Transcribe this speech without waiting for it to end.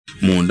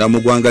munda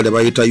mu ggwanga lye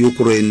bayita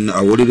Ukraine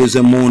awuliriza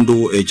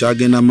emmundu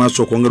ekyagenda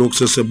maaso okwongera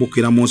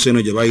okusesebukira mu nsi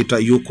eno gye bayita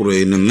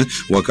Ukraine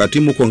wakati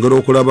mu kwongera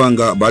okulaba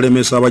nga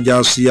balemesa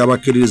abajaasi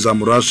abakkiririza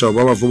mu Russia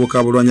oba abavubuka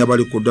abalwanyi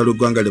abali ku ddala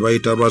eggwanga lye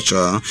bayita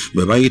Russia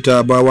bwe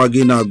bayita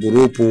bawagina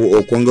gurupu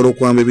okwongera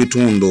okwamba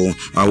ebitundu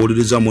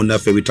awuliriza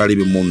munnaffe bitali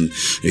bimu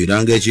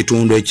era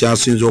ng'ekitundu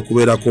ekyasinze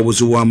okubeerako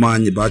obuzibu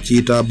bw'amaanyi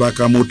bakiyita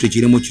Bakamuti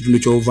kiri mu kitundu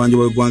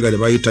ky'obuvanjuba bw'eggwanga lye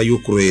bayita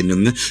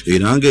Ukraine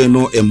era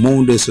ng'eno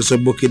emmundu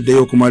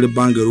esesebukiddeyo okumala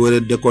ebbanga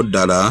eriwereddeko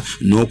ddala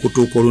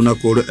n'okutuuka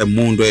olunaku olwo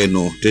emmundu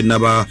eno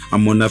tennaba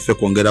munnaffe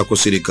kwongera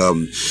kusirika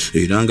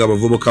era nga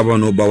abavubuka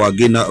bano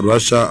bawagina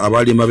Russia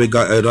abali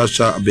mabega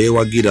Russia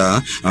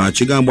beewagira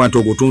kigambwa nti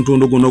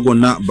ogutuntundu guno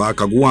gwonna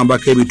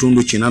bakaguwambako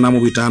ebitundu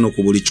 85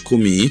 ku buli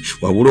 100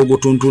 wabula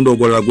ogutuntundu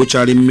ogulala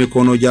gukyali mu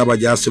mikono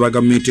gy'abajaasi ba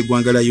gavumenti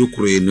eggwanga lya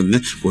Ukraine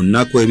ku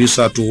nnaku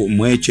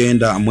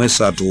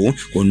 393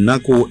 ku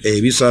nnaku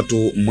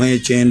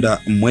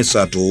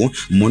 393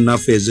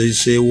 munnaffe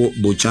eziyiseewo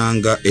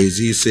bukyanga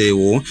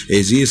eziyiseewo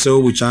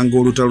bukyanga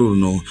olutalo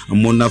luno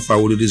munnaffe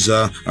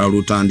awuliriza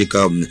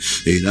lutandika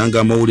era nga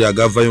amawulire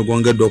agavayo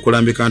gongedde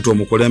okulambika nti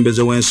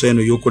omukulembeze w'ensi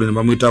eno Ukraine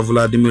bamuyita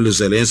Vladimir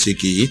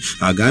Zelensky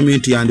agambye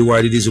nti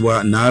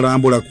yandiwalirizibwa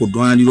n'alambula ku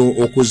ddwaniro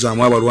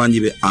okuzzaamu abalwanyi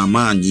be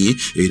amaanyi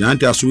era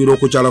nti asuubira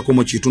okukyalako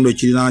mu kitundu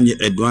ekiriraanye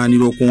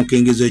eddwaniro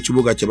okunkengeza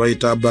ekibuga kye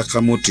bayita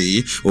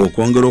Bakamuti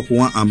okwongera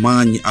okuwa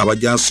amaanyi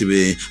abajaasi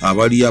be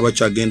abali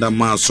abakyagenda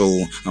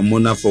maaso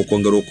munnaffe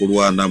okwongera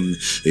okulwana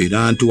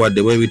era nti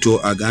wadde bwe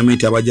bityo agambye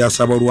nti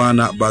abajaasi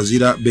abalwana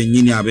bazira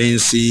bennyini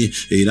ab'ensi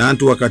era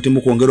nti wakati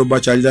mu kwongera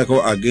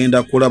obakyalirako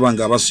agenda kulaba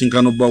nga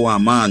abasinkana obbawa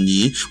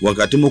amaanyi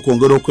wakati mu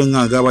kwongera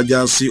okweŋŋanga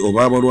abajaasi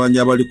oba abalwanyi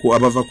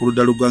abava ku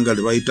ludda lw'eggwanga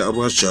lye bayita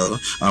Russia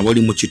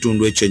abali mu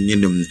kitundu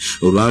ekyennyini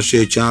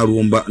Russia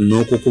ekyalumba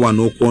n'okukuba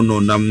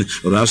n'okwonoona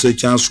Russia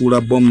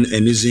ekyasuula bomu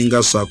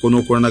emizinga ssaako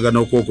n'okulwanagana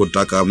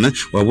okw'okuttaka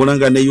wabula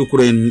nga ne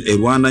Ukraine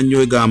erwana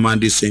nnyo egamba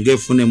nti singa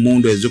efuna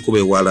emmundu ezikuba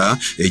ewala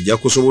ejja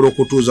kusobola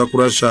okutuuza ku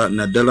Russia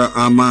naddala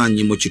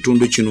amaanyi mu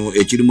kitundu kino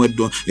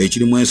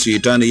ekirimu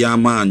ensiitaani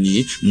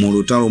y'amaanyi mu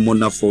lutalo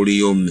munnaffe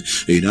oliyo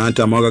era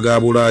nti amawanga ga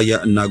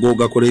Bulaaya nago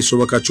gakola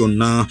ekisoboka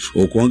kyonna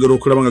okwongera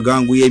okulaba nga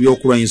ganguya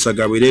ebyokulwanyisa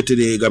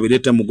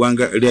gabireete mu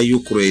ggwanga lya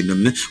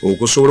Ukraine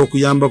okusobola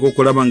okuyambako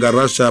okulaba nga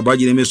Russia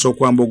bagiremesa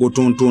okwamba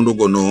ogutuntundu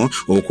guno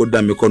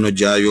okudda mikono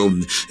gyayo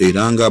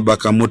era nga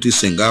Bakamuti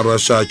singa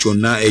Russia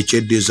kyonna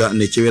ekyeddiza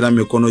ne kibeera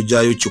mikono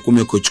gyayo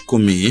 10 ku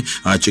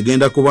 10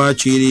 kigenda kuba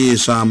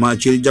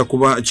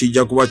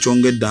kijja kuba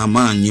kyongedde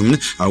amaanyi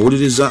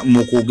awuliriza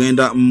mu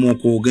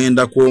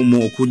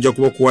kujja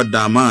kuba kuwadde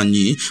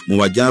amaanyi mu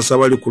bajaasi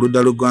abali ku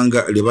ludda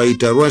lw'eggwanga lye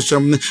bayita Russia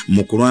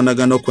mu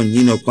kulwanagana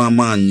kwennyini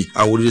okw'amaanyi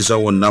awuliriza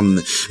wonna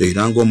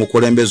era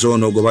ng'omukulembeze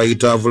ono gwe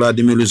bayita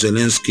Vladimir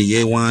Zelensky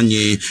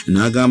yeewaanye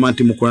n'agamba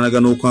nti mu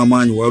kulwanagana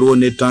okw'amaanyi waliwo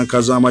ne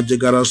tanka z'amagye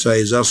ga Russia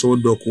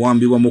ezasobodde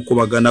okuwambibwa mu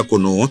kubagana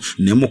kuno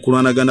ne mu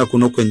kulwanagana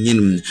kuno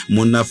kwennyini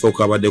munnaffe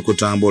okabadde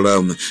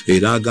kutambula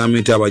era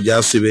agambye nti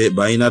abajaasi be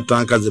balina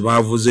tanka ze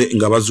baavuze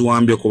nga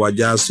baziwambye ku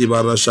bajaasi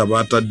ba Russia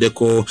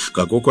bataddeko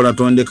kakokola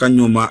tondeka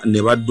nyuma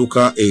ne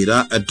badduka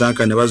era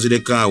tanka ne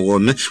bazireka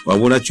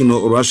wabula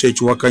kino Russia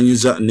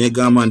ekiwakanyiza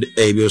negamba nti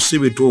ebyo si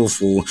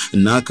bituufu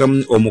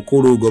n'akamu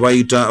omukulu gwe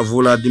bayita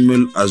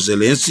Vladimir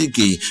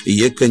Zelensky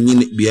ye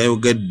kennyini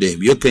byayogedde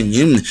byo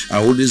kennyini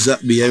awuliza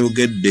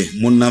byayogedde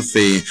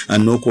munnaffe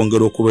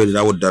n'okwongera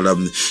okubeererawo ddala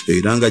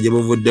era nga gye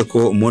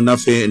buvuddeko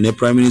munnaffe ne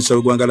Prime Minister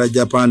w'eggwanga lya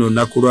Japan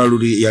olunaku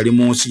lwaluli yali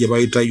mu nsi gye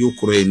bayita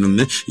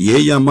Ukraine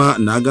yeeyama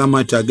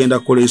n'agamba nti agenda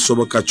kukola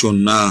ekisoboka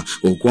kyonna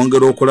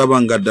okwongera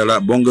okulaba nga ddala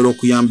bongera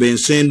okuyamba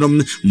ensendo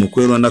mu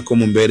kwerwanako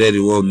mu mbeera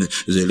eriwo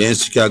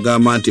Zelensky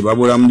agamba nti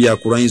babulamu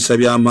byakulwanyisa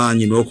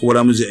by'amaanyi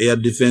n'okubulamu zi air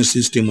defense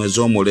system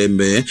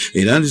ez'omulembe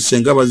era nti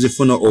singa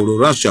bazifuna olwo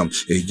Russia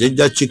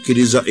ejja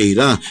kikkiriza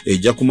era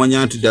ejja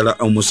kumanya nti ddala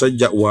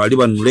omusajja waali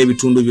banula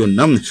ebitundu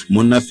byonna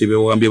munnaffe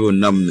bewambye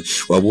bonna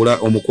wabula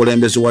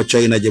omukulembeze wa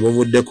China gye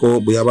bavuddeko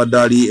bwe yabadde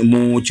ali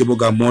mu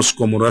kibuga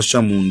Moscow mu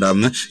Russia munda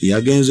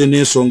yagenze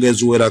n'ensonga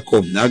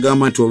eziwerako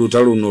n'agamba nti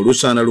olutalo luno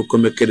lusaana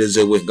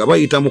lukomekerezebwe nga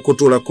bayita mu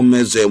kutuula ku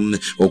mmeeza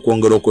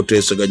okwongera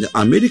okuteesaganya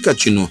Amerika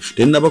kino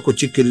tennaba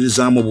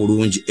kukikkiririzaamu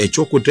bulungi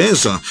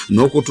ekyokuteesa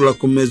n'okutuula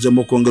ku mmeeza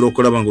mu kwongera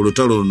okulaba nga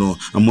olutalo luno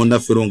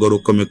munnaffe lwongera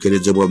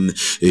okukomekerezebwa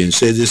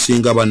ensi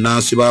ezisinga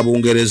bannansi ba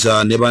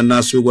Bungereza ne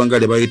bannansi b'eggwanga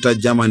lye bayita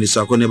Germany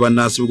saako ne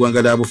bannansi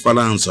b'eggwanga lya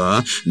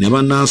Bufalansa ne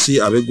bannansi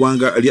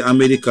ab'eggwanga lya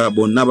Amerika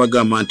bonna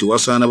bagamba nti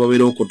wasaana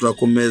babeera okutuula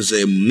ku mmeeza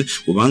emu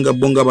kubanga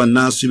bo nga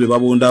bannansi be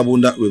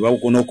babundabunda be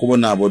bakona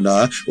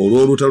okubonaabona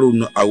olw'olutalo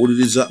luno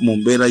awuliriza mu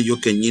mbeera yo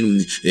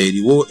kennyini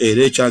eriwo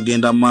era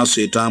ekyagenda mu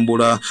maaso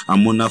etambula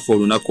munnaffe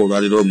olunaku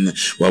olwaliro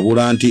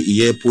wabula nti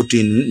ye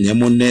Putin ne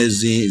munne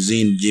Xi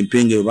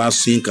Jinping be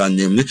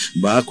basinkanye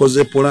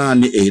bakoze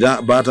pulaani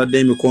era batadde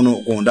emikono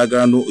ku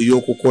ndagaano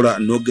y'okukola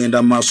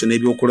n'ogenda maaso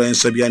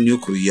n'ebyokulwanyisa bya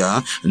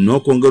nuclear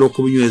n'okwongera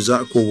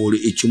okubinyweza ku buli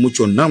ekimu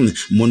kyonna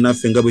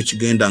munnaffe nga bwe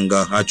kigenda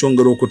nga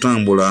akyongera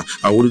okutambula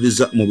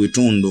awuliriza mu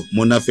bitundu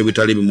munnaffe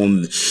bitali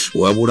bimu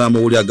wabula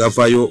amawulire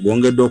agavaayo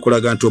gongedde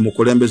okulaga nti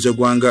omukulembeze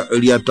gwanga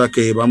eri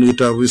atake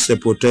bamuyita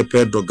Recep Tayyip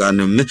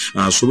Erdogan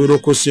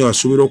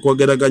asubira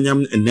okwogeraganya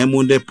ne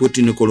munde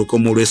Putin ku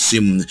lukomo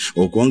lw'essimu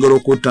okwongera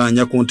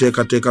okutaanya ku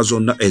nteekateeka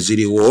zonna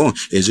eziriwo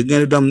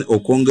ezigendera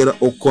okwongera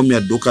okukomya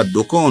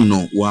dduka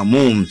ono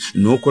wamu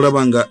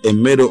n'okulaba nga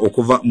emmere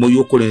okuva mu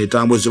Ukraine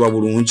etambuzibwa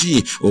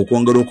bulungi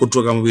okwongera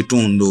okutuuka mu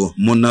bitundu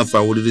munnaffe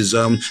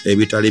awuliriza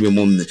ebitali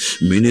bimu.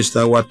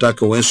 Minisita wa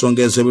Turkey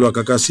w'ensonga ez'ebiro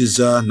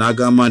akakasizza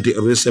n'agamba nti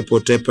Recep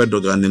Tayyip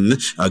Erdogan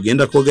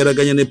agenda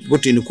kwogeraganya ne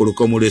Putin ku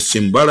lukomo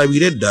lw'essimu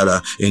balabire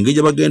ddala engeri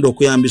gye bagenda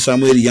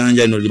okuyambisaamu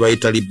eriyanja lino lye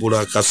bayita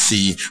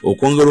Libulakasi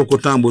okwongera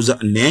okutambuza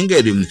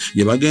n'engeri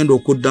gye bagenda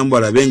okuddamu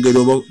balabe engeri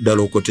oba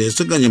ddala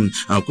okuteesaganya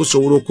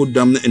akusobola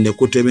okuddamu ne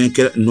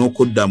kutebenkera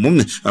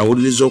n'okuddamu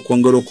awuliriza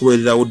okwongera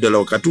okubeererawo ddala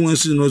wakati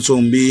w'ensi zino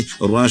zombi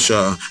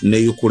Russia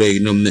ne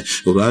Ukraine.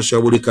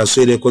 Russia buli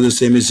kaseera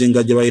ekozesa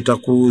emizinga gye bayita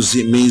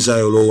cruise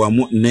missile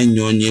wamu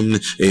n'ennyonyi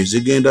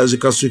ezigenda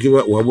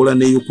zikasukibwa wabula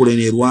ne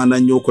Ukraine erwana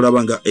nnyo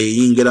okulaba nga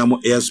eyingiramu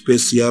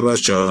airspace ya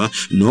Russia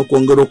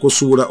n'okwongera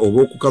okusuula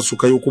oba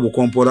okukasukayo ku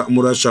bukompola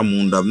mu Russia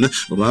munda.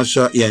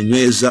 Russia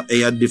yanyweza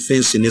air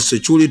defense ne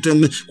security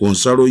ku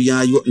nsalo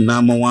yaayo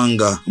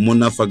n'amawanga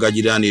munnaffe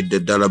agagiraanidde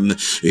ddala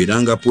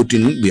era nga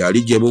Putin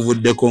byali gye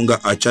buvuddeko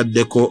nga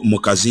akyaddeko mu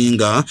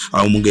kazinga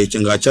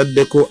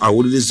ng'akyaddeko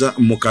awuliriza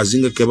mu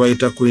kazinga ke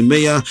bayita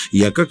Crimea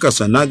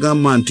yakakasa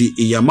n'agamba nti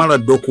yamala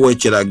dda okuwa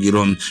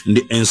ekiragiro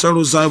ndi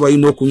ensalo zaayo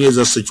balina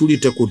okunyweza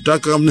security ku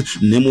ttaka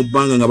ne mu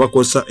bbanga nga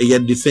bakozesa air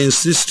defense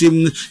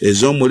system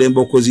ez'omulembe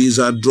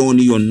okuziyiza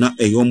drone yonna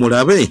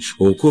ey'omulabe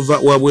okuva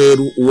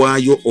wabweru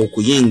waayo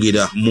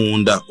okuyingira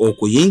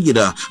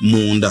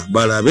munda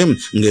balabe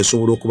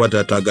ng'esobola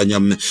okubatataaganya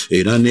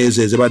era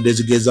n'ezo ezibadde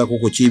zigezaako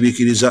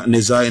kukiibikiriza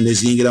ne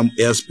ziyingira mu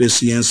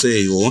airspace y'ensi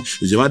eyo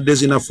zibadde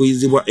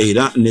zinafuyizibwa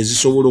era ne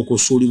zisobola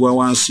okusuulibwa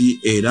wansi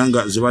era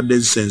nga zibadde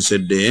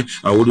zisensedde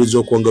awuliriza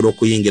okwongera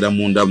okuyingira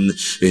munda.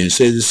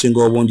 Ensi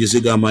ezisinga obungi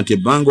zigamba nti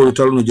ebbanga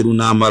olutalo luno gye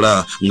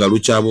lunaamala nga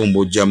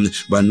lukyabombojja.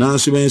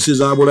 Bannansi b'ensi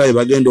za Bulaaya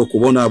bagenda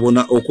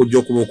okubonaabona okujja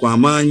okuba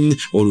okw'amaanyi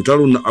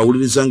olutalo luno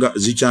awuliriza nga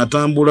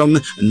zikyatambula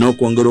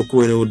n'okwongera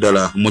okubeerawo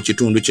ddala mu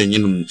kitundu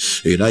kyennyini.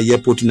 Era ye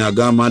Putin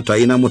agamba nti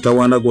alina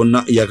mutawaana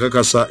gonna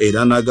yakakasa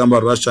era n'agamba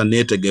Russia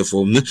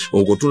neetegefu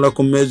okutuula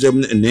ku mmeeza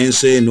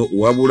n'ensi eno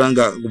wabula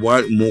nga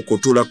mu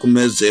kutuula ku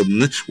mmeeza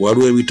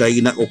waliwo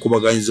ebitalina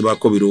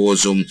okubaganyizibwako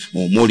birowoozo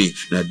omuli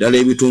naddala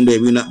ebitundu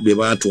ebina bye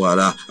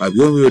baatwala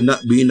byo byonna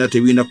birina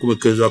tebirina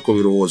kubekerezwako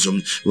birowoozo.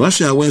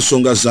 Russia yawa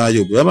ensonga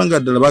zaayo bwe baba nga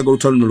ddala baaga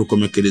olutalo luno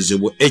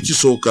lukomekerezebwa.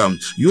 Ekisooka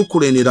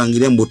Ukraine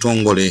erangire mu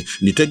butongole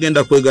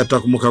nitegenda kwegatta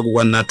ku mukago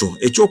gwa NATO.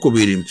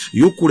 Ekyokubiri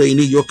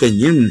Ukraine yo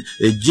kennyini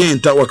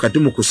ejjenta wakati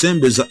mu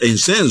kusembeza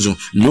ensenzo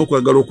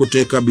n'okwagala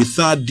okuteeka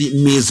bithadi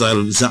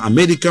missile za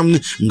America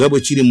nga bwe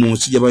kiri mu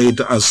nsi gye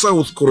bayita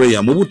South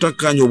Korea mu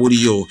butakkaanya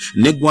obuliyo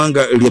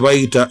n'eggwanga lye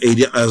bayita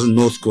erya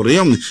North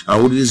Korea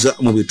awuliriza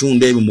mu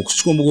bitundu ebyo mu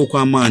kusukumbuka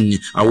kw'amaanyi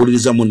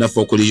awuliriza munnaffe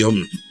okuliyo.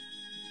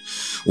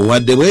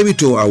 Wadde bwe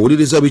bityo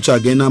awuliriza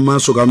bikyagenda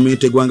amaaso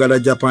gavumenti eggwanga lya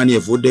Japan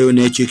evuddeyo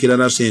n'ekiikira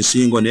Russia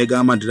ensingo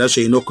n'egamba nti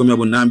Russia erina okukomya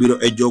bunnambiro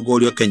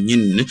ejjoogoolyo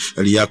kennyini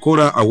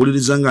lyakola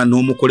awuliriza nga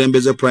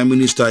n'omukulembeze Prime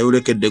Minister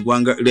ayolekedde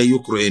eggwanga lya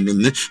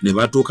Ukraine ne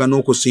batuuka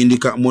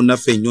n'okusindika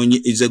munnaffe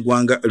ennyonyi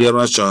z'eggwanga lya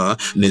Russia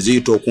ne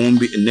ziyita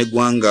okumbi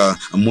n'eggwanga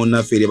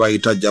munnaffe lye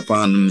bayita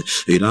Japan.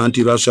 Era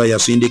nti Russia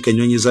yasindika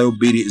ennyonyi zayo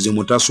bbiri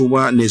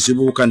zimutasubwa ne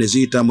zibuuka ne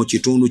ziyita mu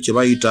kitundu kye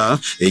bayita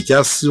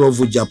ekya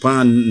South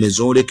Japan ne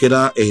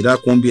zoolekera era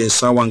kumbi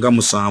essaawa nga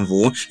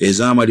 7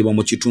 ezaamalibwa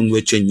mu kitundu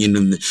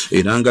ekyennyini.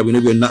 Era nga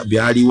bino byonna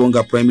byaliwo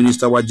nga Prime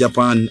Minister wa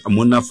Japan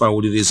munnaffe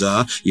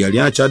awuliriza yali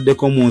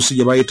akyaddeko mu nsi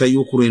gye bayita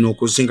Ukraine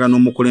okusinga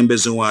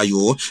n'omukulembeze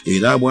waayo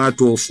era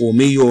bw'atyo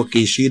Fumio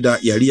Kishida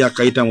yali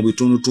yakayita mu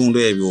bitundutundu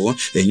ebyo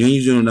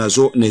ennyonyi zino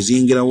nazo ne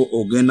ziyingirawo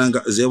ogenda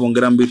nga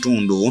zeebongera mu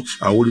bitundu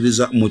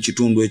awuliriza mu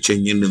kitundu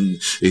ekyennyini.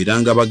 Era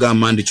nga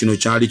bagamba nti kino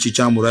kyali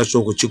kikyamulasa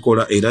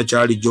okukikola era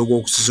kyali jjoga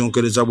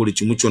okusisonkereza buli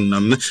kimu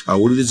kyonna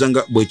awuliriza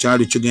nga bwe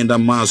kyali kigenda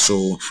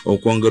maaso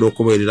okwongera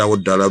okubeererawo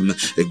ddala.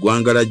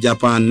 Eggwanga lya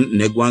Japan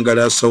n'eggwanga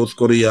lya South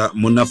Korea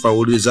munnaffe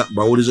awuliriza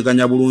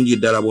bawuliziganya bulungi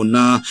ddala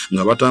bonna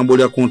nga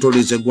batambulira ku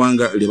ntoli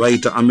z'eggwanga lye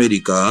bayita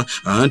America.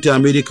 Anti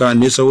America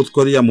ne South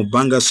Korea mu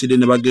bbanga siri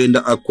ne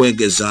bagenda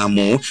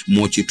akwegezaamu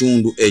mu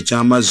kitundu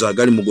eky'amazzi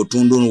agali mu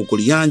gutundu ku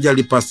liyanja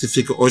li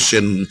Pacific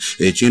Ocean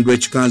ekintu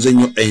ekikanze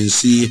ennyo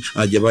ensi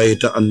gye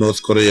bayita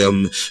North Korea.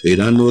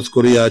 Era North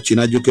Korea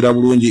kinajjukira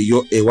bulungi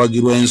yo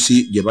ewagirwa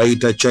ensi gye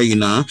bayita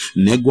China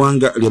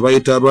n'eggwanga lye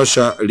bayita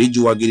Russia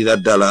ligiwagirira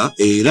ddala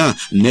era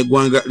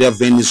n'eggwanga lya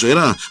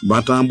Venezuela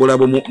batambula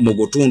bumu mu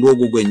gutundu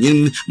ogwo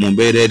gwennyini mu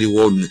mbeera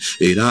eriwo.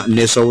 Era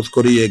ne South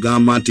Korea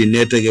egamba nti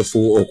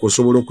neetegefu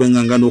okusobola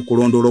okwenganga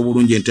n'okulondoola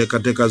obulungi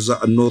enteekateeka za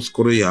North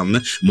Korea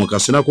mu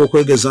kaseera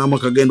k'okwegezaamu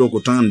kagenda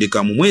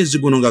okutandika mu mwezi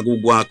guno nga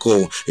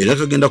gugwako era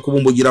kagenda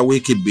kubumbugira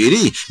wiiki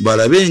 2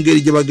 balabe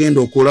engeri gye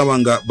bagenda okulaba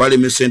nga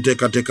balemesa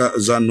enteekateeka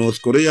za North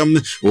Korea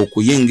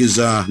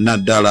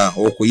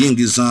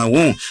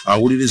okuyingizaawo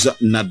awuliriza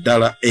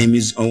naddala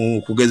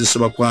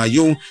okugezesebwa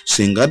kwayo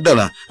singa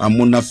ddala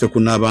munnaffe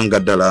kunaabanga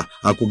ddala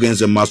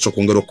akugenze mu maaso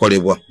okwongera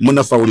okukolebwa.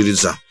 Munnaffe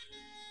awuliriza.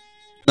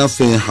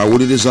 Naffe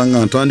awuliriza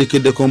nga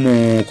ntandikiddeko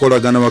mu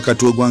nkolagana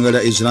wakati w'eggwanga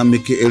lya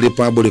Islamic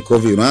Republic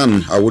of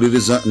Iran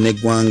awuliriza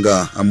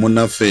n'eggwanga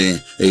munnaffe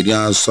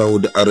erya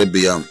Saudi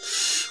Arabia.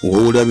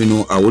 Owulira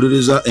bino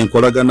awuliriza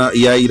enkolagana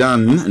ya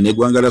Iran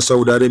n'eggwanga lya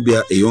Saudi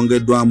Arabia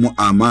eyongeddwamu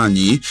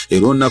amaanyi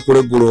era olunaku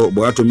lw'eggulo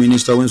bw'atyo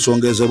minisita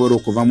w'ensonga ez'ebweru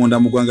okuva munda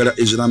mu ggwanga lya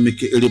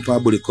Islamic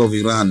Republic of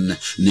Iran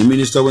ne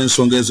minisita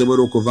w'ensonga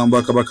ez'ebweru okuva mu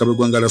bwakabaka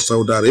bw'eggwanga lya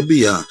Saudi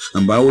Arabia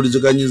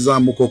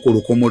baawuliziganyizaamuko ku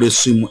lukomo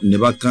lw'essimu ne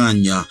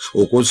bakkaanya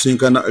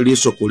okusinkana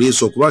liiso ku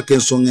liiso okubaka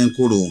ensonga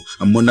enkulu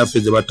munnaffe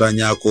ze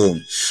bataanyaako.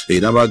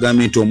 Era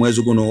bagambye nti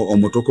omwezi guno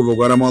omutukuvu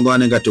gwa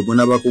Ramadani nga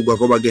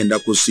tegunabakuggwako bagenda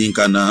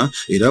kusinkana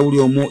era buli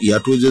omu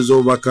yatuuzizza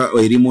obubaka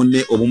eri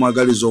munne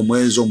obumwagaliza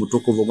omwezi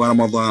omutukuvu gwa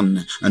Ramadani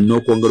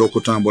n'okwongera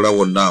okutambula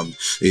wonna.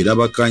 Era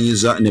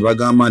bakkaanyiza ne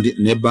bagamba nti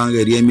n'ebbanga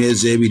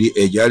ery'emyezi ebiri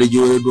egyali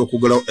giweereddwa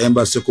okugulawo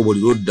embasi ku buli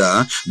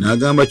ludda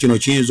n'agamba kino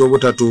kiyinza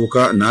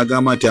obutatuuka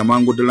n'agamba nti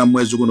amangu ddala mu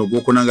mwezi guno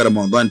gw'okunanga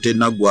Ramadani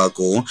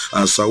tennaggwako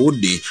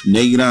Saudi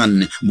ne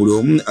Iran buli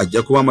omu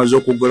ajja kuba amaze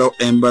okugulawo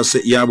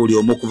embasi ya buli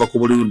omu okuva ku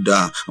buli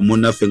ludda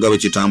munnaffe nga bwe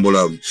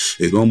kitambula.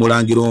 Era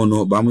omulangira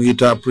ono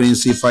bamuyita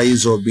Prince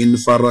Faisal bin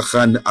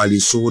Farhan Ali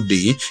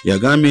Saudi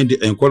yagambye nti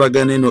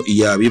enkolagana eno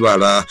ya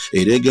bibala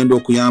era egenda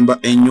okuyamba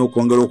ennyo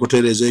okwongera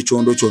okutereeza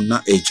ekyondo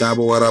kyonna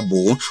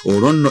eky'Abawarabu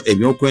olwo nno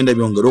ebyokwenda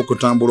byongera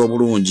okutambula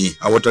obulungi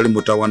awatali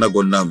mutawaana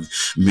gonna.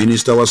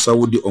 Minisita wa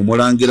Saudi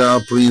omulangira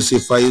Prince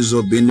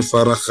Faisal bin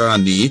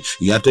Farhan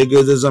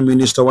yategeezezza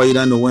minisita wa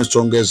Iran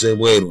ow'ensonga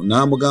ez'ebweru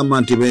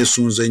n'amugamba nti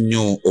beesunze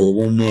nnyo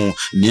obumu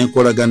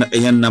n'enkolagana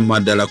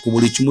eyannamaddala ku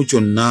buli kimu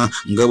kyonna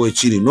nga bwe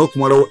kiri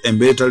n'okumalawo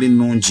embeera etali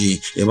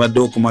nnungi ebadde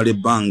okumala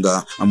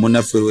ebbanga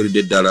munnaffe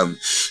lweridde ddala.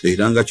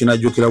 Era nga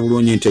kinajjukira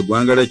bulungi nti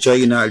eggwanga lya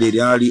China lye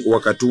lyali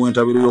wakati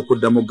w'entabiro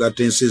y'okuddamu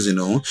gatta ensi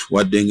zino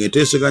wadde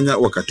ng'enteeseganya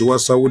wakati wa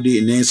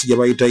Saudi n'ensi gye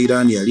bayita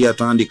Iran yali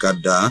yatandika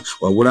dda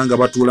wabula nga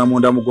batuula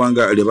munda mu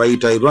ggwanga lye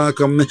bayita Iraq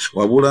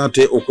wabula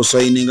ate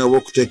okusayininga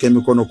bw'okuteeka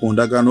emikono ku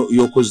ndagaano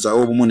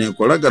y'okuzzaawo obumu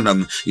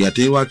n'enkolagana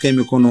yateerwako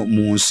emikono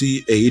mu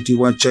nsi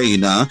eyitibwa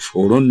China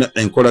olwo nno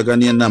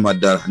enkolagana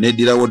y'ennamaddala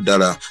n'eddirawo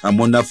ddala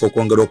munnaffe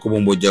okwongera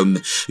okubumbujja.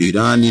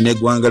 Iran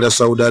n'eggwanga lya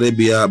Saudi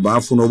Arabia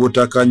baafuna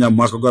obutakkaanya mu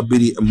mwaka gwa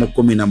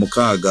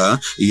 2016.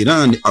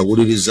 Iran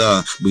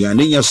awuliriza bwe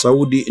yanenya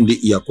Saudi ndi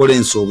yakola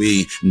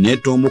ensobi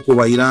netta omu ku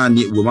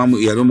Bairani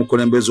bwe yali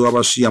omukulembeze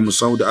w'abashiya mu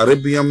Saudi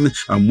Arabia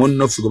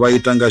munnaffe gwe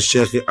bayita nga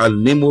Sheikh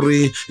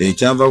Al-Nimri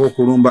ekyavaako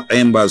okulumba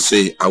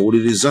embassy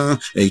awuliriza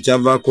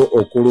ekyavaako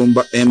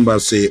okulumba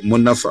embassy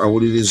munnaffe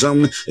awuliriza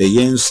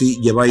ey'ensi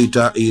gye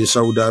bayita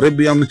Saudi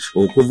Arabia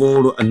okuva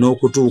olwo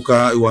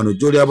n'okutuuka wano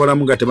gy'oli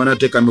abalamu nga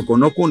tebanateeka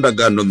mikono ku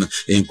ndagaano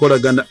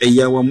enkolagana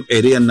eyawamu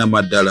era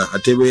yannamaddala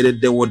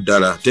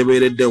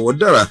tebeereddewo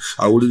ddala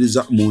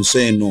awuliriza mu nsi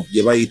eno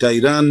gye bayita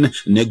Iran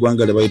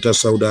n'eggwanga lye bayita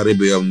Saudi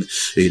Arabia.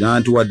 Era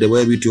nti wadde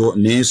bwe bityo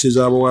n'ensi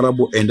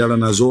z'Abawarabu endala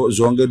nazo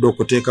zongedde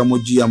okuteeka mu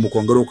giya mu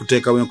kwongera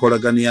okuteekawo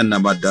enkolagana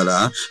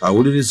yannamaddala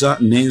awuliriza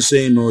n'ensi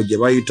eno gye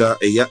bayita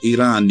eya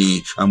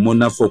Irani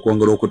munnaffe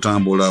okwongera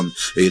okutambula.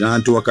 Era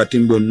nti wakati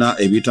byonna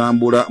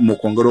ebitambula mu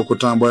kwongera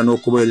okutambula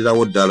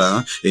n'okubeererawo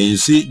ddala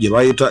ensi gye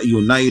bayita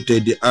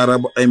United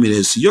Arab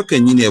Emirates yo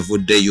kennyini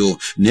evuddeyo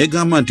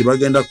n'egamba nti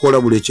bagenda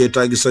kukola buli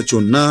kyetaagisa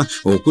kyonna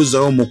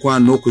okuzzaawo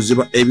omukwano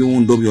n'okuziba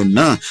ebiwundo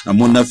byonna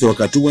munnaffe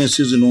wakati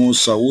w'ensi zino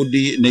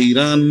Saudi ne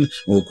Iran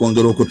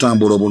okwongera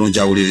okutambula obulungi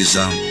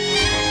awuliriza.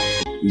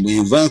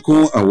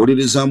 Bw'envaako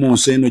awuliriza mu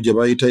nsi eno gye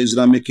bayita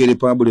Islamic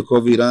Republic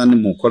of Iran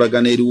mu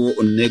nkolagana eriwo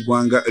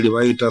n'eggwanga lye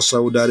bayita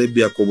Saudi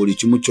Arabia ku buli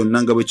kimu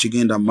kyonna nga bwe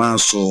kigenda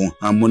maaso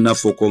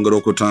munnaffe okwongera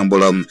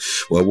okutambula.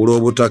 Wabula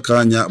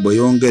obutakkaanya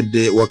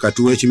bweyongedde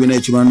wakati w'ekibiina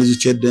ekirwanirizi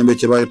ky'eddembe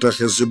kye bayita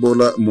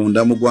Hezbollah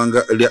munda mu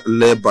ggwanga lya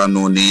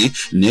Lebanoni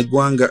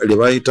n'eggwanga lye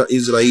bayita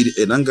Israel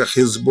era nga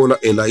Hezbollah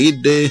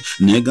erayidde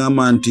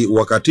n'egamba nti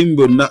wakati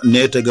byonna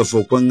neetegefu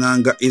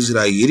okweŋŋanga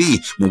Israel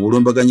mu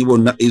bulumbaganyi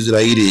bwonna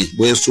Israel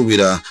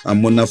bw'esuubira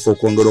munnaffe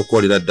okwongera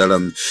okukolera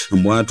ddala.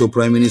 Bw'atyo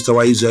Prime Minister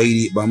wa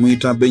Israel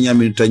bamuyita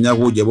Benjamin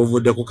Netanyahu gye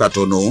buvuddeko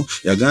katono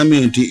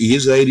yagambye nti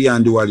Israel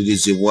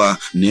yandiwalirizibwa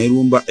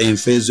n'erumba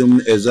enfeezi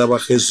ez'aba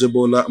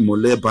Hezbollah mu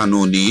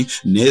Lebanoni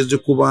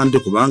n'ezikuba nti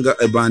kubanga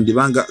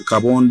bandibanga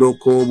kabondo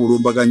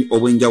k'obulumbaganyi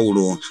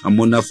obw'enjawulo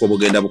munnaffe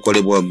obugenda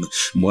bukolebwa.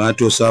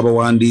 Bw'atyo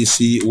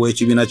ssaabawandiisi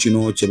w'ekibiina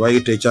kino kye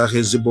bayita ekya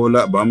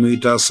Hezbollah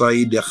bamuyita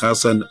Said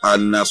Hassan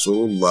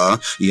al-Nasrullah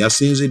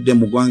yasinzidde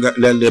mu ggwanga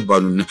lya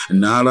Lebanon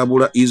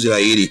n'alabula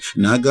Israel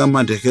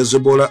n'agamba nti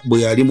Hezbollah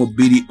bwe yali mu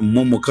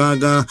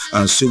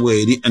 2006 si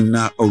bweri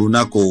na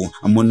olunaku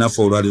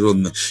munnaffe olwaliro.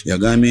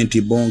 Yagambye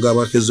nti bonga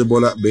aba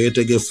Hezbollah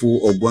beetegefu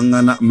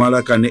ogwaŋŋana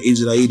Malaka ne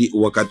Israel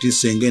wakati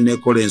senge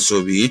n'ekola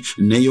ensobi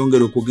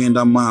n'eyongera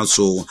okugenda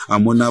maaso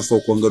munnaffe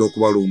okwongera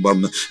okubalumba.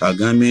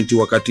 Agambye nti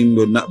wakati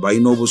byonna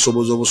balina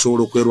obusobozi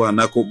obusobola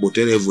okwerwanako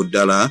butereevu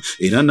ddala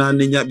era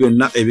n'anenya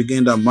byonna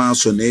ebigenda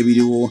maaso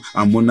n'ebiriwo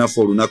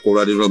munnaffe olunaku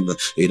olwaliro.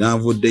 Era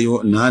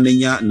avuddeyo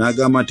n'anenya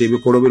n'agamba nti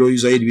ebikolobero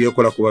Israel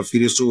byekola ku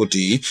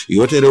bafirisuuti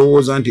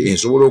yoterowooza nti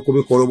esobola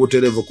okubikola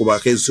obutereevu ku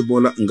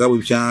Hezbollah nga bwe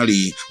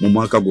byali mu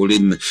mwaka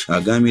guli.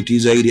 Agambye nti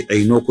Israel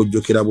erina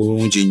okujjukira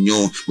bulungi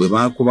nnyo bwe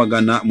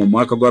baakubagana mu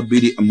mwaka gwa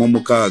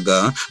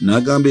 2006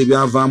 n'agamba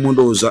ebyavaamu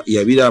ndowooza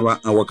yabiraba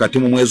wakati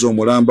mu mwezi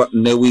omulamba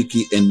ne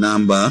wiiki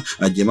ennamba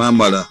gye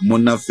baamala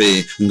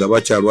munnaffe nga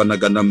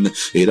bakyalwanagana.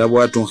 Era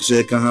bw'atyo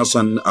Sheikh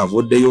Hassan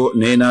avuddeyo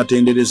naye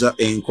n'atendereza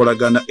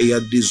enkolagana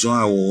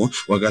eyaddizaawo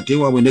wakati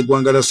waabwe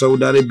n'eggwanga lya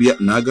Saudi Arabia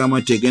n'agamba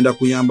nti egenda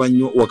kuyamba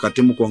nnyo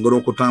wakati mu kwongera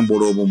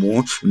okutambula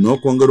obumu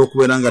n'okwongera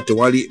okubeera nga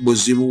tewali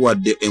buzibu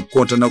wadde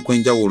enkontana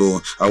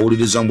kw'enjawulo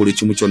awuliriza buli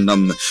kimu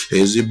kyonna.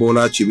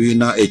 Hezbollah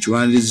kibiina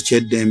ekirwanirizi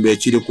ky'eddembe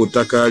ekiri ku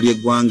ttaka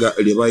ly'eggwanga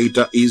lye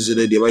bayita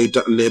Israel lye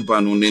bayita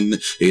Lebanon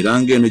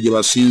era ng'eno gye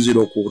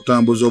basinzira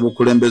okutambuza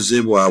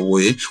obukulembeze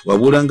bwabwe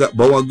wabula nga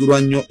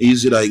bawagirwa nnyo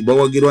Israel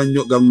bawagirwa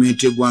nnyo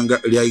gavumenti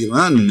y'eggwanga lya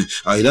Iran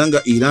era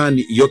nga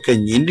Iran yo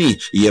kennyini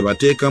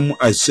yebateekamu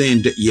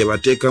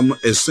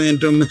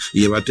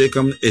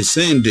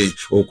esente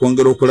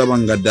okwongera okulaba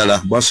nga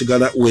ddala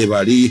basigala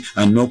webali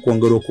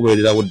n'okwongera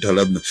okubeererawo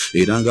ddala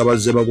era nga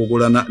bazze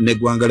bagugulana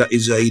n'eggwanga lya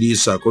Israel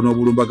saako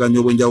n'obulumbaganyi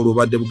obw'enjawulo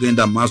badde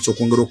bugenda maaso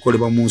okwongera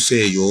okukolebwa mu nsi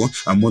eyo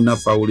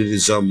munnaffe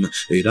awuliriza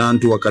era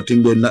nti wakati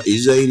byonna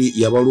Israel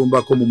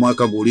yabalumbako mu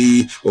mwaka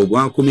guli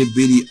ogwa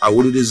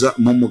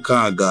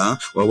 2026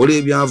 wabula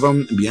ebyava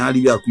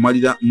byali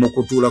byakumalira mu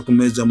kutuula ku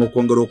meeza mu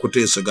kwongera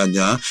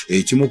okuteesaganya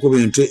ekimu ku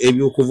bintu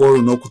eby'okuva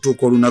olwo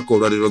n'okutuuka olunaku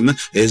olwaleero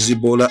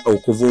Hezbollah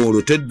okuva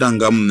olwo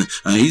teddangamu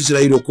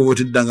Israel okuva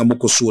teddangamu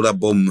kusuula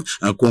bomu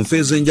ku nfa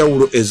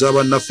ez'enjawulo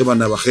ez'abannaffe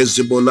bana ba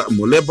Hezbollah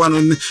mu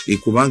Lebanon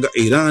kubanga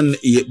Iran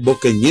bo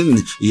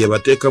kennyini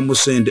yebateekamu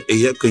sente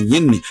eya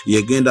kennyini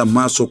yegenda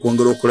maaso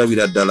okwongera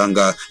okulabira ddala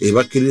nga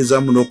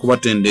ebakkirizamu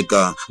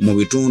n'okubatendeka mu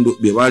bitundu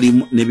bye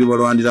balimu ne bye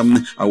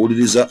balwaniramu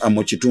awuliriza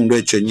mu kitundu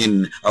ekyo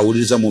nnyini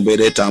awuliriza mu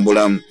mbeera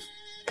etambula.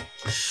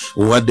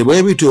 Wadde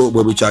bwe bityo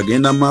bwe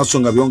bikyagenda maaso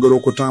nga byongera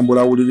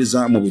okutambula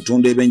awuliriza mu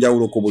bitundu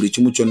eby'enjawulo ku buli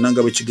kimu kyonna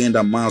nga bwe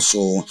kigenda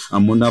maaso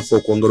munnaffe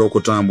okwongera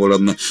okutambula.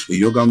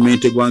 Iyo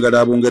gavumenti eggwanga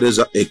lya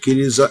Bungereza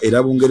ekkiriza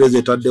era Bungereza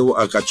etaddewo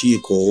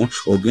akakiiko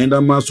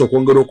ogenda maaso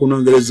okwongera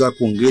okunongereza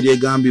ku ngeri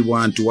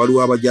egambibwa nti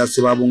waliwo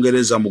abajaasi ba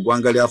Bungereza mu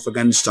ggwanga lya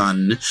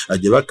Afghanistan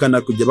gye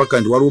bakkana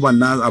nti waliwo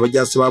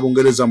abajaasi ba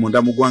Bungereza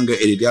munda mu ggwanga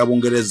erya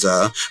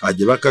Bungereza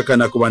gye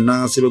bakkakana ku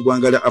bannansi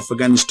b'eggwanga lya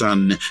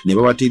Afghanistan ne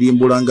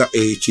babatirimbula nga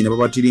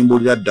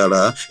babatirimbulira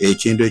ddala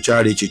ekintu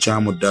ekyali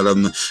kikyamu ddala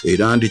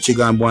era nti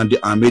kigambwa nti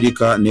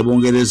Amerika ne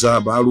Bungereza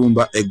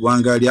balumba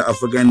eggwanga lya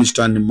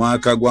Afghanistan mu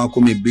mwaka gwa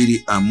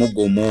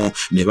 2021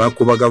 ne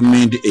bakuba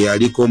gavumenti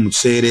eyaliko mu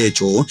kiseera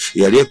ekyo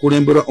yali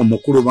ekulemberwa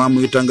omukulu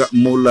bamuyitanga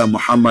Mullah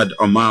Muhammad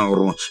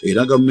Omar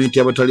era gavumenti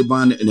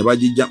y'Abataliban ne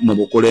bagijja mu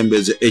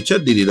bukulembeze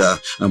ekyaddirira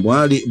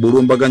bwali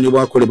bulumbaganyo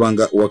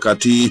bwakolebwanga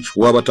wakati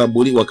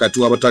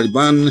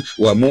w'Abataliban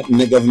wamu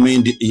ne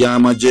gavumenti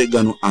y'amagye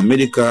gano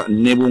Amerika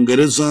ne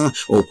Bungereza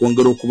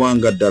okwongera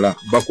okubanga ddala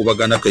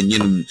bakubagana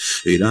kennyini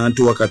era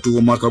nti wakati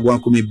w'omwaka gwa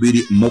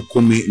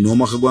 2010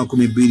 n'omwaka gwa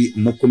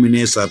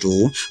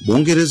 2013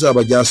 Bungereza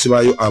abajaasi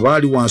baayo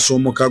abaali wansi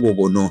omukago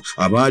gono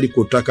abaali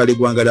ku ttaka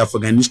ly'eggwanga lya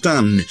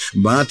Afghanistan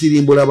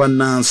baatirimbula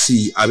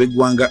bannansi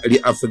ab'eggwanga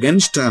lya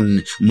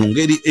Afghanistan mu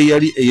ngeri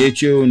eyali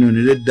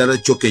ey'ekyewuunyo ddala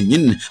kyo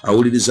kennyini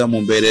awuliriza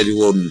mu mbeera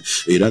eriwo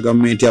era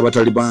gavumenti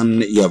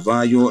y'Abataliban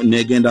yavaayo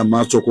n'egenda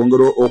maaso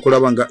okwongera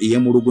okulaba nga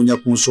yeemulugunya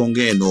ku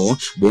nsonga eno.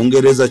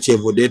 Bungereza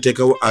kyevudde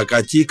eteekawo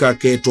akakiiko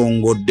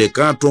akeetongodde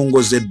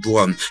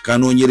katongozeddwa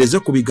kanoonyereze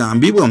ku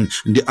bigambibwa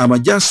nti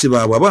abajaasi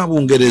baabwe aba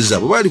Bungereza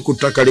bwe baali ku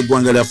ttaka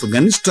ly'eggwanga lya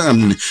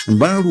Afghanistan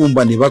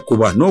baalumba ne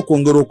bakuba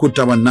n'okwongera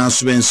okutta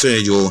bannansi b'ensi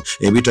eyo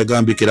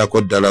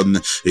ebitagambikirako ddala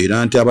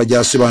era nti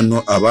abajaasi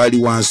bano abaali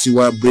wansi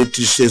wa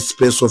British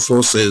Special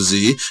Forces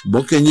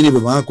bo kennyini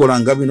bwe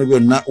baakolanga bino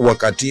byonna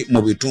wakati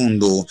mu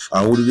bitundu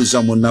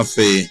awuliriza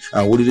munnaffe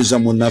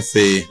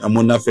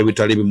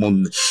bitali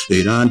bimu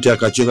era nti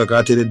akakiiko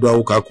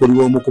kaateereddwawo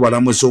kakulirwa omu ku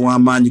balamuzi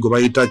w'amaanyi gwe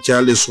bayita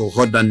Charles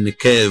Hodan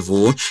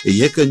Kevu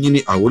ye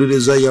kennyini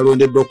awuliriza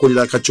yalondeddwa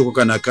okulira akakiiko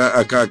kano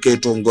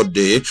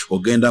akakeetongodde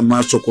ogenda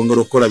maaso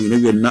okwongera okukola bino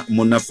byonna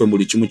munnaffe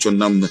buli kimu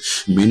kyonna.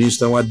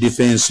 Minisita wa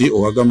Defense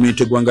owa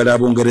gavumenti eggwanga lya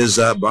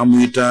Bungereza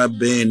bamuyita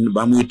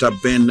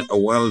Ben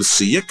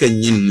Wallace ye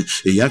kennyini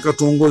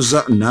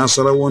yakatongoza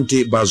n'asalawo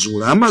nti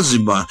bazuula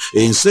amazima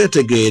ensi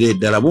etegeere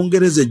ddala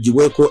Bungereza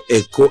eggibweko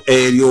ekko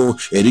eryo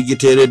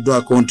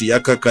erigiteereddwako nti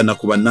yakakkana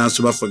ku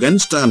bannansi ba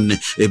Afghanistan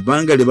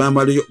ebbanga lye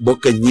baamalayo bo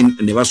kennyini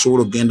ne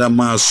basobola okugenda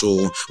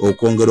maaso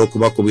okwongera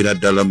okubakubira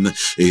ddala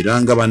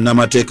era nga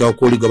bannamateeka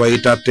okuli gwe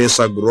bayita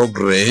Tessa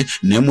Grogre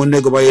ne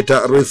munne gwe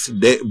bayita Ruth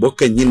de bo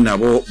kennyini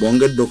nabo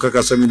bongedde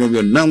okukakasa bino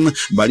byonna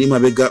bali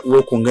mabega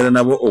w'okwongera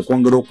nabo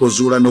okwongera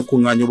okuzuula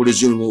n'okuŋŋaanya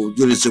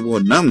obujulizi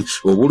bwonna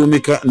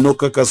obulumika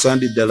n'okukakasa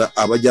ndi ddala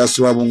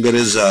abajaasi ba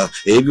Bungereza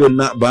ebyo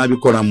byonna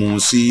baabikola mu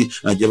nsi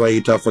gye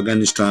bayita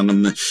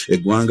Afghanistan.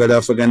 Eggwanga lya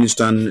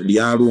Afghanistan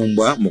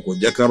lyalumbwa mu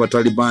kujjako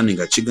Abataliban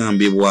nga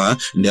kigambibwa Syria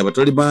ndi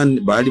abataliban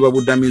baali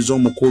babuddamiza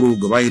omukulu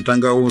gwe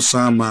bayitanga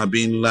Osama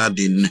bin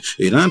Laden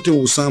era nti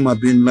Osama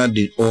bin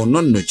Laden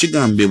ono nno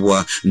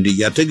kigambibwa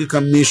ndi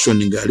yategeka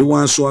mission ng'ali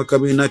wansi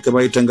w'akabiina ke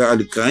bayitanga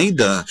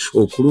Al-Qaeda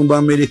okulumba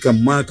Amerika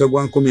mu mwaka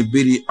gwa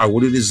 2000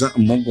 awuliriza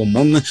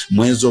Mogomo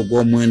mwezi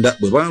ogw'omwenda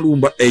bwe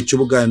balumba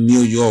ekibuga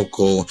New York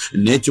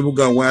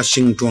n'ekibuga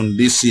Washington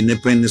DC ne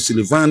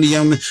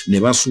Pennsylvania ne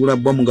basuula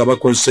bomu nga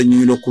bakozesa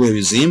ennyundo kuba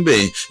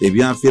ebizimbe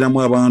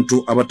ebyafiiramu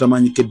abantu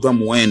abatamanyikiddwa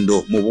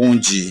muwendo mu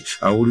bungi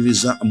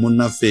awuliriza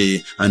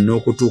munnaffe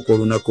n'okutuuka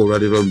olunaku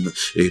olwaliro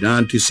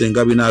era nti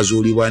senga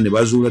binaazuulibwa ne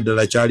bazuula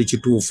ddala kyali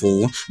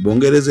kituufu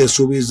Bungereza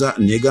esuubiza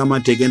negamba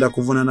nti egenda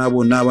kuvunaana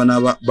bonna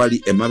abanaba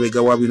bali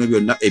emabega wa bino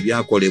byonna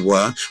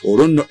ebyakolebwa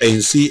olwo nno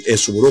ensi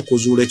esobole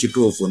okuzuula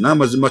ekituufu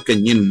n'amazima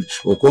kennyini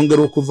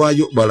okwongera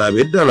okuvaayo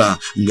balabe ddala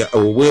nga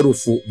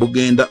obwerufu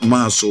bugenda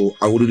maaso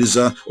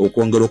awuliriza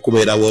okwongera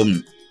okubeerawo.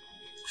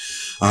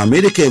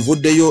 Amerika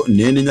evuddeyo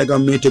n'enenya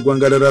gavumenti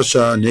eggwanga lya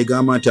Russia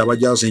negamba nti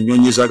abajaasi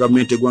ennyonyi za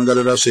gavumenti eggwanga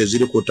lya Russia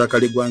eziri ku ttaka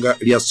ly'eggwanga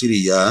lya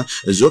Syria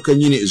zo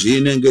kennyini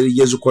zirina engeri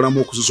gye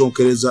zikolamu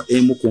okusosonkereza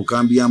emu ku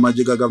nkambi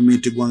y'amagye ga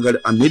gavumenti eggwanga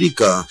lya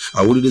Amerika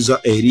awuliriza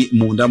eri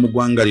munda mu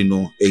ggwanga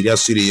lino erya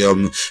Syria.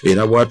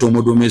 Era bw'ati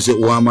omuduumizi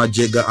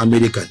w'amagye ga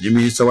Amerika ne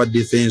minisita wa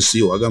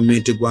defensi wa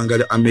gavumenti eggwanga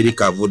lya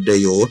Amerika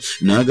avuddeyo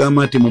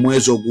n'agamba nti mu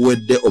mwezi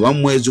oguwedde oba mu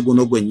mwezi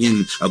guno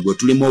gwennyini gwe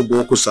tulimu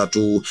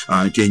ogwokusatu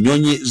nti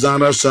ennyonyi za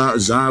Russia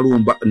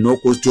zalumba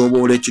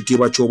n'okutyoboola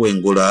ekitiibwa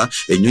ky'obwengola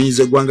ennyonyi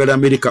z'eggwanga lya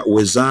Amerika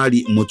we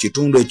zaali mu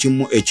kitundu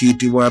ekimu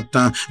ekiyitibwa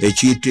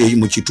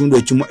mu kitundu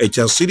ekimu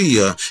ekya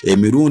Syria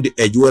emirundi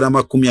egiwera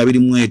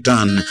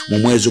 25 mu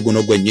mwezi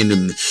guno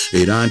gwennyini.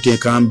 Era nti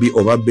enkambi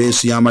oba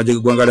beesi y'amagye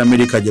g'eggwanga lya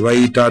Amerika gye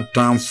bayita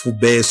Tanfu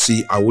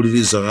beesi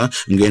awuliriza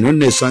ng'eno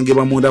nno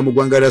esangibwa munda mu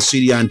ggwanga lya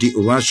Syria nti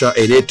Russia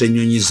ereeta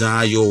ennyonyi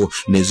zaayo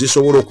ne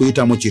zisobola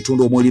okuyita mu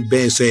kitundu omuli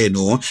beesi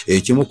eno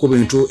ekimu ku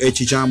bintu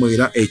ekikyamu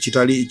era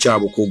ekitali kya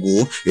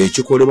bukugu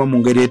ekikolebwa mu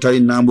ngeri etali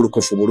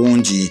nnambulukufu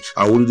bulungi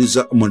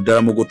awuliriza mu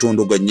ddala mu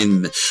gutundu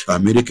gwennyini.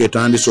 Amerika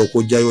etandise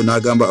okujjayo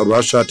n'agamba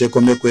Russia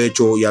ateekome ku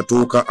ekyo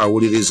yatuuka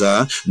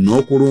awuliriza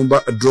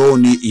n'okulumba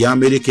drone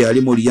y'Amerika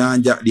yali mu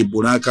lyanja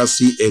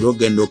libulakasi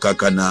erogendo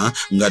kakana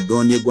nga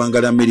drone y'eggwanga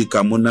lya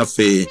Amerika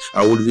munnaffe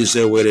awuliriza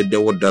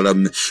eweereddewo ddala.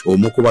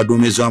 Omu ku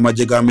baduumizi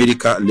w'amagye ga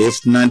Amerika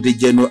Lieutenant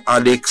General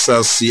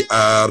Alexis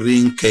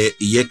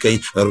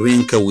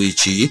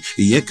Rinkewich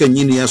ye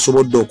kennyini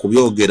yasobodde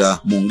okubyogera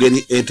mu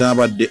ngeri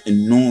etabadde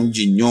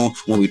ennungi nnyo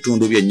mu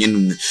bitundu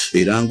byennyini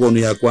era ng'ono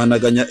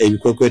yakwanaganya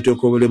ebikwekweto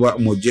okukolebwa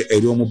mu ggye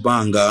ery'omu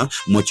bbanga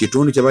mu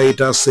kitundu kye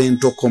bayita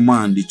Central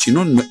Command.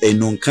 Kino nno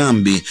eno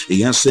nkambi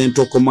eya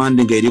Central Command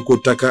ng'eri ku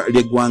ttaka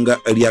ly'eggwanga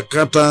lya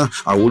Qatar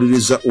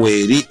awuliriza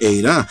weeri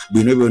era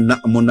bino byonna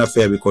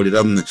munnaffe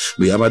yabikolera.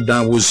 Bwe yabadde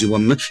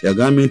abuuzibwa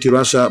yagambye nti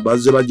Russia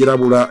bazze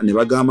bagirabula ne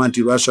bagamba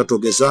nti Russia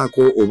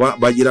togezaako oba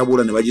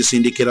bagirabula ne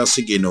bagisindikira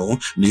sigino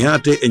naye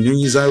ate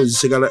ennyonyi zaayo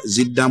zisigala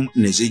ziddamu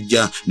ne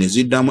zijja ne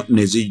ziddamu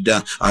ne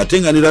zijja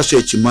ate nga ne Russia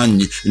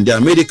ekimanyi nti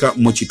Amerika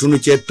mu kitundu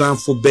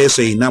ky'etanfu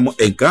beesi eyinamu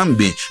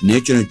enkambi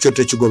naye kino kyo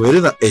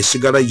tekigoberera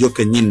esigala yo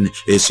kennyini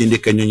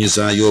esindika ennyonyi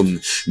zaayo.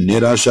 Ne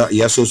Russia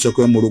yasoose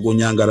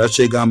kwemulugunya nga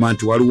Russia egamba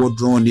nti waliwo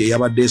drone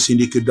eyabadde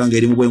esindikiddwa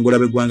ng'eri mu bwengola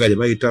bw'eggwanga lye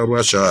bayita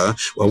Russia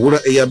wabula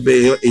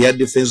eya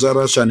defense ya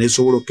Russia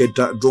nesobola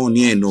oketta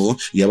drone eno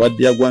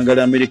yabadde ya ggwanga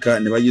lya Amerika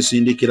ne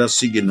bagisindikira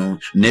sigino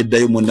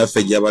neddayo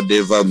munnaffe gyabadde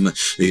evamu.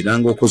 Era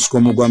ng'okusika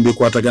omugwa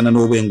bikwatagana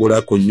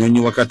n'obwengola ku nnyonyi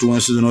wakati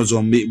w'ensi zino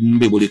zombi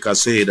buli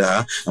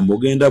kaseera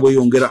mbugenda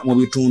bweyongera mu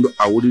bitundu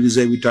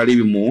awuliriza ebitali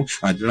bimu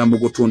ddala mu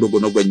gutundu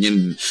guno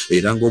gwennyini.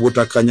 Era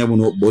ng'obutakkanya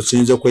buno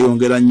businze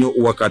kweyongera nnyo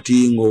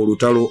wakati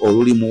ng'olutalo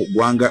oluli mu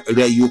ggwanga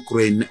lya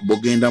Ukraine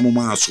bugenda mu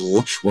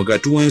maaso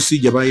wakati w'ensi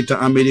gye bayita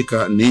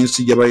Amerika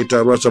n'ensi gye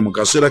bayita Russia mu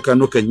kaseera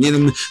kano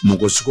kennyini mu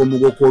kusika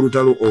omugwa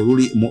kw'olutalo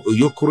oluli mu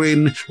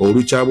Ukraine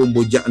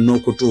olukyabumbujja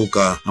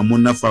n'okutuuka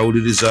munnaffe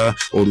awuliriza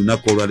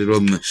olunaku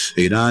olwaliro.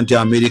 Era nti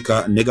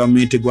Amerika ne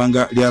gavumenti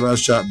eggwanga lya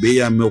Russia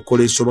beeyamye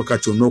okukola ekisoboka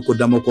kyonna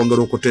okuddamu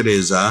okwongera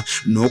okutereeza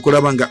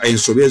n'okulaba nga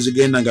ensobi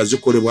ezigenda nga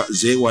zikolebwa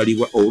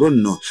zeewalibwa olwo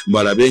nno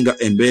balabe nga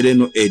embeera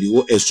eno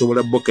eriwo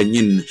esobola bo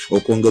kennyini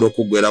okwongera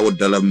okuggwerawo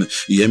ddala.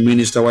 Ye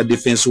minisita wa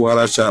defense wa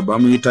Russia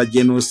bamuyita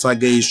General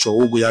Sergei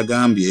Shoigu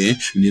yagambye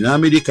nina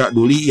Amerika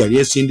luli yali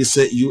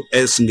esindise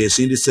US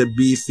ng'esindise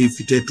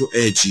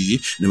B-52H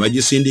ne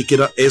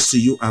bagisindikira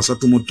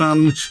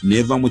SU-35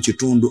 neva mu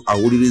kitundu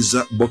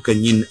awuliriza bo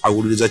kennyini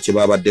awuliriza kye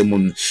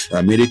babaddemu.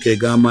 Amerika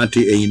egamba nti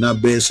eyina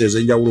beesi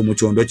ez'enjawulo mu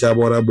kyondo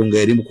ky'Abawarabu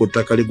ng'eri mu ku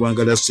ttaka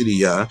ly'eggwanga lya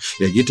Syria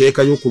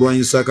yagiteekayo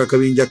okulwanyisa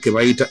akakabinja ke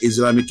bayita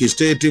Islamic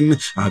State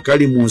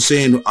akali mu nsi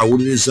eno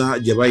awuliriza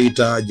gye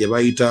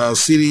bayita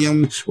Syria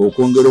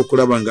okwongera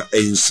okulaba nga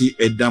ensi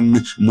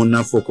eddamu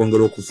munnaffe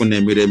okwongera okufuna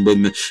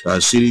emirembe.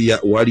 Syria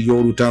waliyo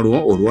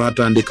olutalo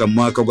olwatandika mu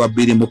mwaka gwa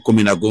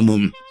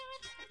 2011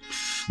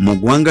 mu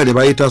ggwanga lye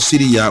bayita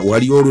Syria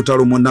waliyo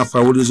olutalo munnaffe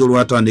awuliriza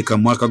olwatandika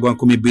mu mwaka gwa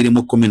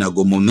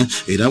 2011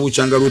 era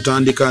bukyanga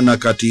lutandika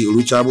nakati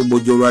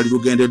lukyabubujja olwali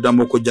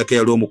lugendeddwamu okuggyako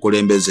eyali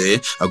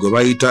omukulembeze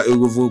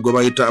gwe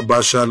bayita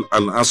Bashar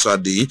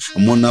al-Assad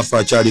munnaffe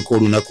akyaliko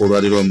olunaku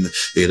olwaliro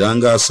era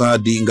nga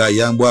Assad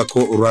ng'ayambwako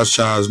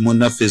Russia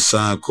munnaffe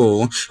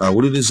saako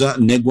awuliriza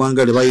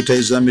n'eggwanga lye bayita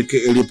Islamic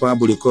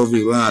Republic of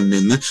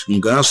Iran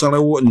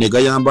ng'asalawo ne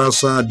gayamba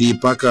Assad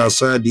paka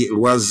Assad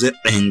lwaze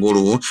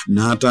engulu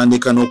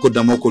n'atandika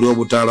n'okuddamu okulya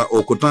obutaala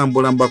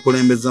okutambula mu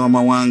bakulembeze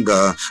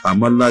b'amawanga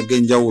amalala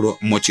ag'enjawulo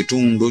mu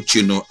kitundu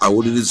kino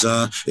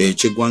awuliriza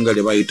eky'eggwanga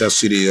lye bayita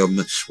Syria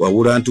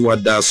wabula nti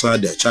wadde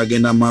Assad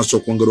akyagenda maaso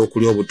okwongera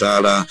okulya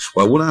obutaala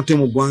wabula nti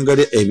mu ggwanga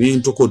lye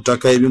ebintu ku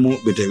ttaka ebimu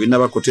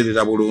bitebinaba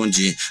kuterera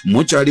bulungi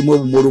mukyalimu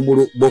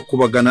obumulumulu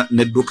bw'okubagana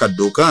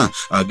n'eddukadduka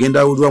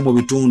agenda awulirwa mu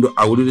bitundu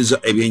awuliriza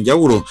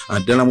ebyenjawulo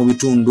addala mu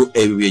bitundu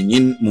ebyo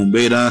byennyini mu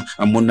mbeera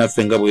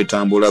munnaffe nga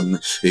bwetambula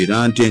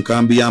era nti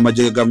enkambi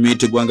y'amagye ga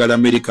gavumenti eggwanga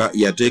ly'Amerika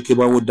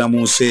yateekebwawo dda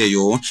mu nsi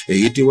eyo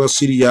eyitibwa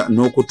Syria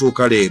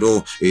n'okutuuka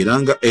leero era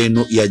nga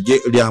eno yajje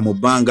lya mu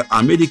bbanga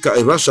Amerika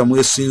Russia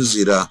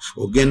mwesinzira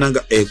ogenda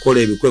nga ekola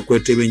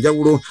ebikwekweto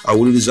ebyenjawulo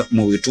awuliriza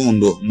mu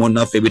bitundu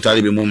munnaffe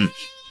bitali bimu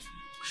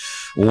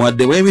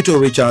wadde bwebityo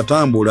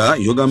bikyatambula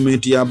yo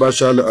gavumenti ya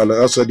Bashar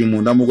al-Assad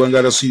munda mu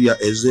ggwanga lya Syria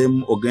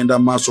ezeemu ogenda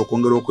maaso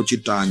okwongera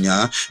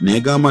okukitaanya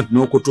n'egamba nti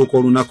n'okutuuka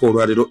olunaku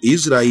olwaleero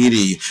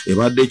Israeli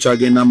ebadde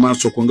kyagenda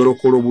maaso okwongera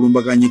okukola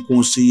obulumbaganyi ku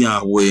nsi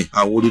yaabwe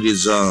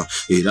awuliriza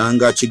era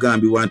nga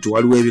kigambibwa nti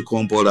waliwo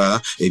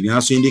ebikompola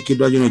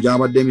ebyasindikiddwa gino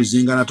gyabadde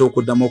emizinganate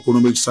okuddamu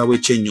okulumba ekisaawe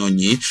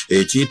ky'ennyonyi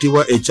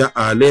ekiyitibwa ekya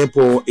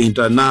Aleppo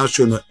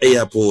International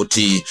Airport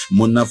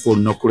munnaffe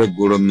olunaku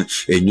lw'eggulo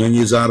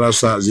ennyonyi za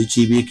Russia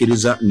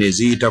zikibiikiriza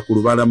neziyita ku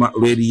lubalama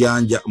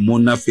lw'eriyanja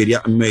munnaffe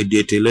erya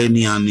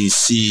Mediterranean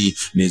Sea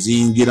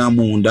neziyingira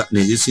munda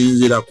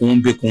nezisinzira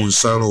kumpi ku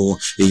nsalo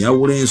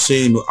eyawula ensi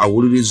eno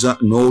awuliriza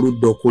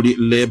n'oludda okuli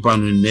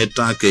Lebanon ne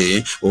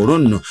Turkey olwo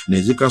nno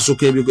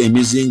nezikasuka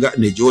emizinga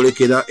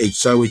negyolekera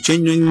ekisaawe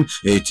ky'ennyonyi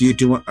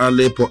ekiyitibwa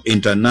Aleppo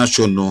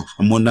International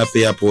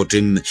munnaffe airport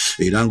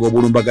era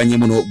ng'obulumbaganyi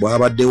muno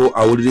bwabaddewo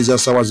awuliriza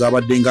ssaawa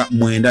zabadde nga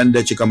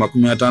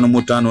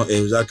 9:55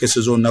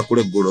 ezakeseza olunaku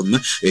lw'eggulo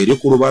eri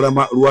ku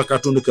lubalama lwa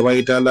katundu ke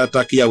bayita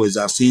Latakia we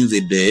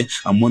zasinzidde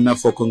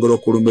munnaffe okwongera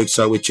okulumba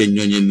ekisaawe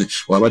ky'ennyonyi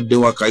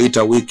wabaddewo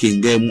akayita wiiki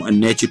ng'emu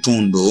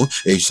n'ekitundu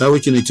ekisaawe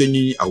kino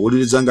eky'ennyonyi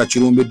awuliriza nga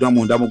kirumbiddwa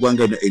munda mu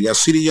ggwanga erya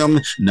Syria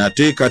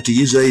nate kati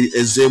Israel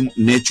ezzeemu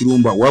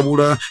n'ekirumba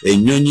wabula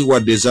ennyonyi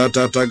wadde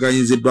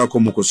zaataataaganyiziddwako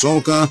mu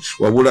kusooka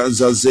wabula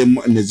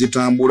zazzeemu ne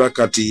zitambula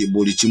kati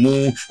buli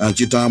kimu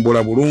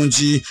kitambula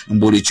bulungi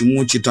buli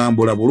kimu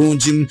kitambula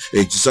bulungi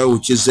ekisaawe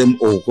kizzeemu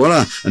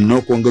okukola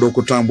n'okwongera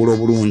okutambula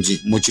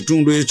obulungi mu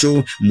kitundu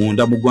ekyo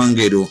munda mu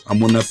ggwanga eryo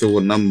munnaffe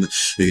wonna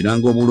era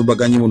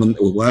ng'obulumbaganyi buno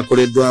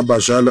bwakoleddwa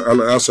Bashar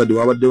al-Assad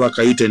wabaddewo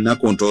akayita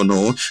ennaku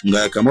ntono nga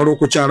yakamala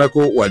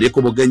okukyalako wali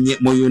ku bugenyi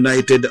mu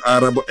United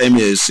Arab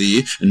Emirates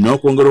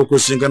n'okwongera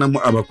okusinkanamu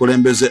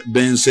abakulembeze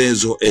b'ensi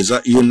ezo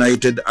eza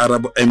United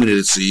Arab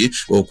Emirates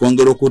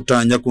okwongera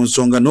okutaanya ku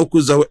nsonga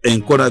n'okuzzawo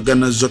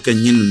enkolagana zo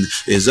kennyini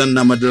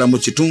ezannamaddala mu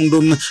kitundu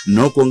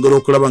n'okwongera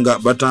okulaba nga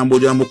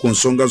batambuliramu ku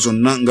nsonga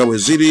zonna nga bwe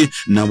ziri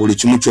na buli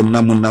kimu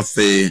kyonna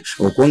munnaffe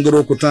okwongera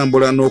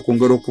okutambula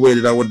n'okwongera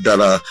okubeererawo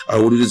ddala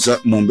awuliriza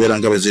mu mbeera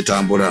nga bwe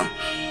zitambula.